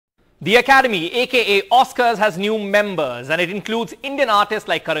The Academy, aka Oscars, has new members and it includes Indian artists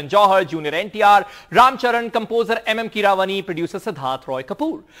like Karan Johar, Junior NTR, Charan, composer MM Keeravani, producer Siddharth Roy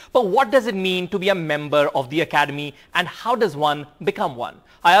Kapur. But what does it mean to be a member of the Academy and how does one become one?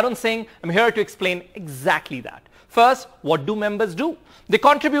 I, Arun Singh, am here to explain exactly that. First, what do members do? They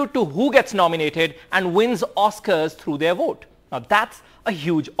contribute to who gets nominated and wins Oscars through their vote. Now that's a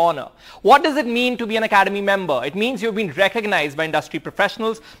huge honor. What does it mean to be an Academy member? It means you've been recognized by industry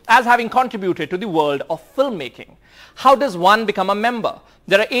professionals as having contributed to the world of filmmaking. How does one become a member?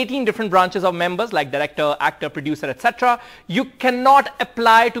 There are 18 different branches of members like director, actor, producer, etc. You cannot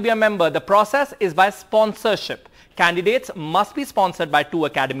apply to be a member. The process is by sponsorship. Candidates must be sponsored by 2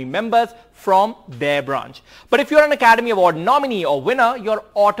 Academy members from their branch. But if you're an Academy Award nominee or winner, you're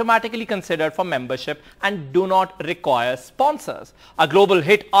automatically considered for membership and do not require sponsors. A global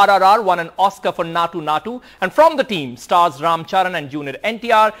hit RRR won an Oscar for Natu Natu, and from the team stars Charan and Junior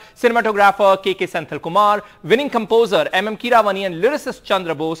NTR, cinematographer KK Senthil Kumar, winning composer MM Keeravani and lyricist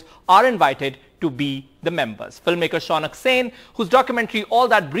Chandra Bose are invited to be the members. Filmmaker Shaunak Sen, whose documentary All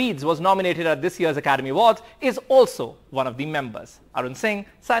That Breathes was nominated at this year's Academy Awards, is also one of the members. Arun Singh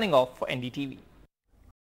signing off for NDTV.